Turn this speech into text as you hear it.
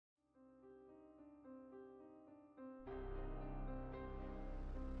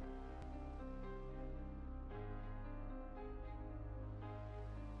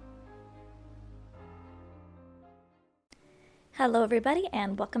Hello everybody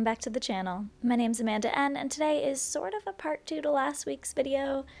and welcome back to the channel. My name's Amanda N and today is sort of a part 2 to last week's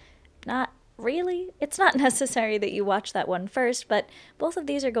video. Not really. It's not necessary that you watch that one first, but both of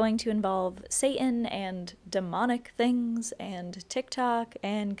these are going to involve Satan and demonic things and TikTok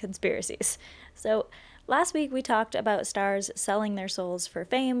and conspiracies. So last week we talked about stars selling their souls for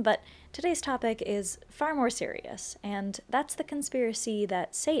fame, but today's topic is far more serious, and that's the conspiracy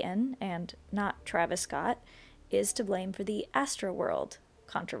that Satan, and not Travis Scott, is to blame for the Astroworld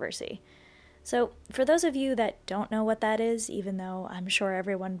controversy. So, for those of you that don't know what that is, even though I'm sure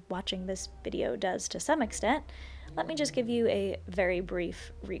everyone watching this video does to some extent, let me just give you a very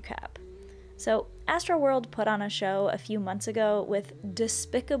brief recap. So, Astroworld put on a show a few months ago with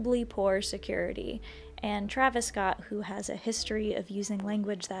despicably poor security, and Travis Scott, who has a history of using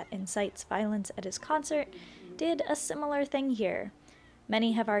language that incites violence at his concert, did a similar thing here.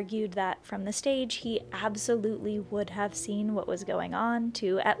 Many have argued that from the stage he absolutely would have seen what was going on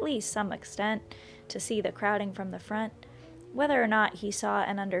to at least some extent, to see the crowding from the front. Whether or not he saw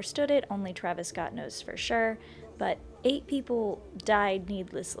and understood it, only Travis Scott knows for sure, but 8 people died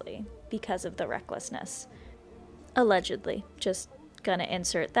needlessly because of the recklessness. Allegedly. Just gonna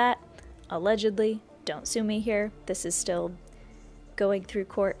insert that. Allegedly. Don't sue me here. This is still going through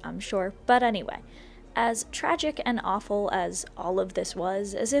court, I'm sure. But anyway. As tragic and awful as all of this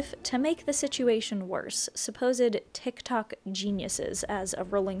was, as if to make the situation worse, supposed TikTok geniuses, as a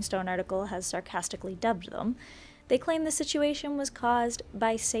Rolling Stone article has sarcastically dubbed them, they claim the situation was caused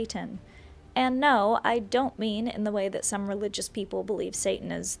by Satan. And no, I don't mean in the way that some religious people believe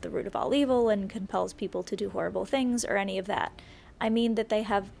Satan is the root of all evil and compels people to do horrible things or any of that. I mean that they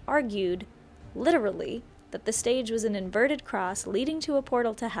have argued, literally, that the stage was an inverted cross leading to a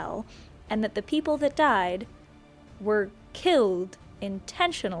portal to hell, and that the people that died were killed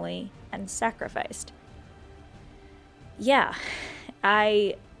intentionally and sacrificed. Yeah,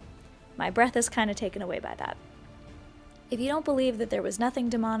 my breath is kind of taken away by that. If you don't believe that there was nothing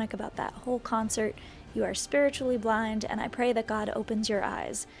demonic about that whole concert, you are spiritually blind, and I pray that God opens your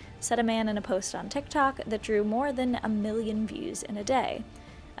eyes, said a man in a post on TikTok that drew more than 1 million views in a day.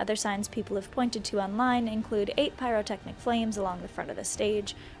 Other signs people have pointed to online include 8 pyrotechnic flames along the front of the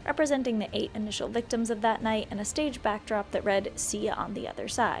stage, representing the 8 initial victims of that night, and a stage backdrop that read, "See ya on the other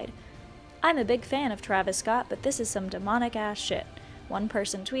side." I'm a big fan of Travis Scott, but this is some demonic ass shit. One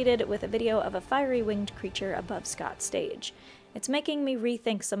person tweeted with a video of a fiery winged creature above Scott's stage. It's making me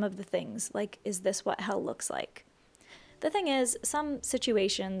rethink some of the things, like, is this what hell looks like? The thing is, some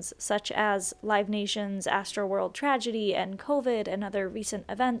situations, such as Live Nation's Astroworld tragedy and COVID and other recent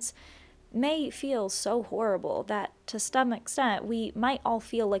events, may feel so horrible that, to some extent, we might all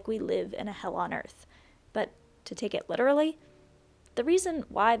feel like we live in a hell on earth. But to take it literally, the reason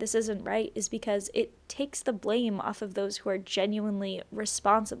why this isn't right is because it takes the blame off of those who are genuinely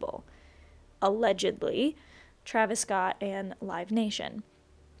responsible. Allegedly, Travis Scott and Live Nation.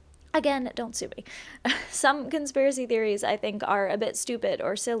 Again, don't sue me. Some conspiracy theories I think are a bit stupid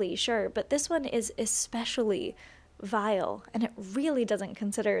or silly, sure, but this one is especially vile, and it really doesn't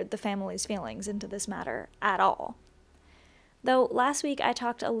consider the family's feelings into this matter at all. Though last week I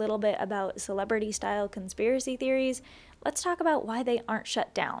talked a little bit about celebrity-style conspiracy theories, let's talk about why they aren't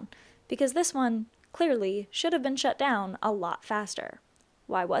shut down, because this one clearly should have been shut down a lot faster.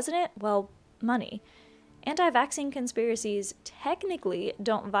 Why wasn't it? Well, money. Anti-vaccine conspiracies technically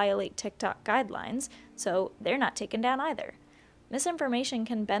don't violate TikTok guidelines, so they're not taken down either. Misinformation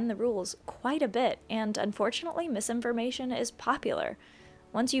can bend the rules quite a bit, and unfortunately, misinformation is popular.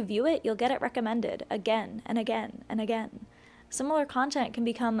 Once you view it, you'll get it recommended again and again and again. Similar content can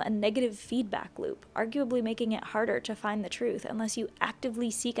become a negative feedback loop, arguably making it harder to find the truth unless you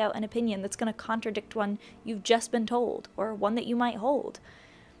actively seek out an opinion that's going to contradict one you've just been told, or one that you might hold.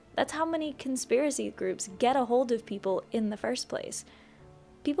 That's how many conspiracy groups get a hold of people in the first place.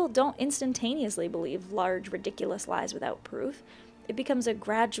 People don't instantaneously believe large, ridiculous lies without proof. It becomes a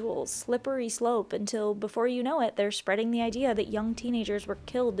gradual, slippery slope until, before you know it, they're spreading the idea that young teenagers were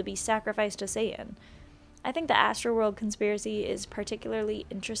killed to be sacrificed to Satan. I think the Astroworld conspiracy is particularly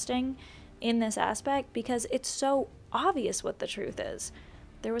interesting in this aspect because it's so obvious what the truth is.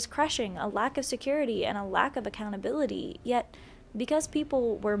 There was crushing, a lack of security, and a lack of accountability, yet because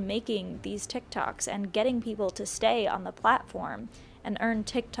people were making these TikToks and getting people to stay on the platform and earn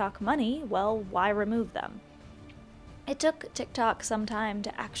TikTok money, well, why remove them? It took TikTok some time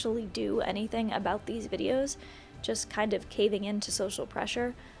to actually do anything about these videos, just kind of caving into social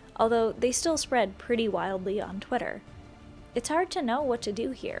pressure, although they still spread pretty wildly on Twitter. It's hard to know what to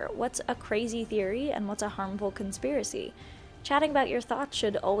do here. What's a crazy theory and what's a harmful conspiracy? Chatting about your thoughts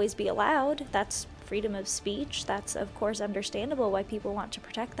should always be allowed. That's freedom of speech. That's, of course, understandable why people want to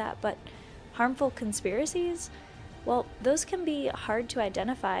protect that. But harmful conspiracies? Well, those can be hard to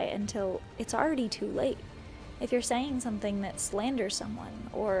identify until it's already too late. If you're saying something that slanders someone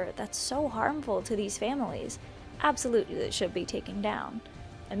or that's so harmful to these families, absolutely it should be taken down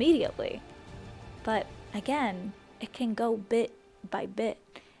immediately. But again, it can go bit by bit.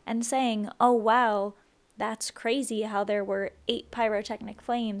 And saying, oh wow, that's crazy how there were 8 pyrotechnic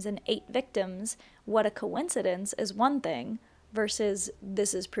flames and 8 victims, what a coincidence, is one thing, versus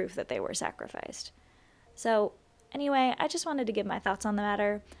this is proof that they were sacrificed. So anyway, I just wanted to give my thoughts on the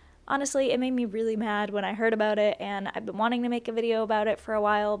matter. Honestly, it made me really mad when I heard about it, and I've been wanting to make a video about it for a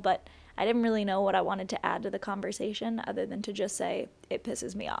while, but I didn't really know what I wanted to add to the conversation other than to just say it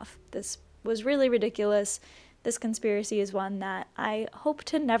pisses me off. This was really ridiculous. This conspiracy is one that I hope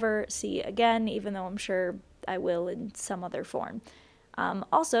to never see again, even though I'm sure I will in some other form.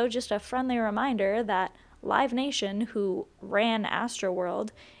 Also, just a friendly reminder that Live Nation, who ran Astroworld,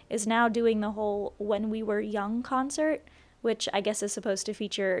 is now doing the whole When We Were Young concert, which I guess is supposed to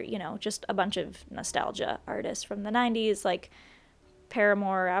feature, you know, just a bunch of nostalgia artists from the 90s, like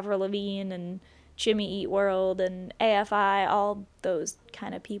Paramore, Avril Lavigne, and Jimmy Eat World, and AFI, all those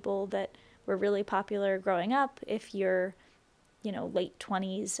kind of people that were really popular growing up. If you're, you know, late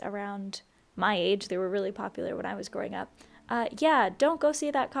 20s, around my age, they were really popular when I was growing up. Yeah, don't go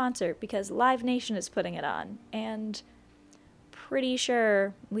see that concert because Live Nation is putting it on, and pretty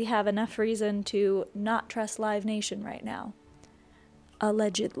sure we have enough reason to not trust Live Nation right now.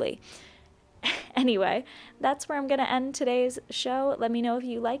 Allegedly. Anyway, that's where I'm going to end today's show. Let me know if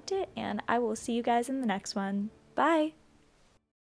you liked it, and I will see you guys in the next one. Bye!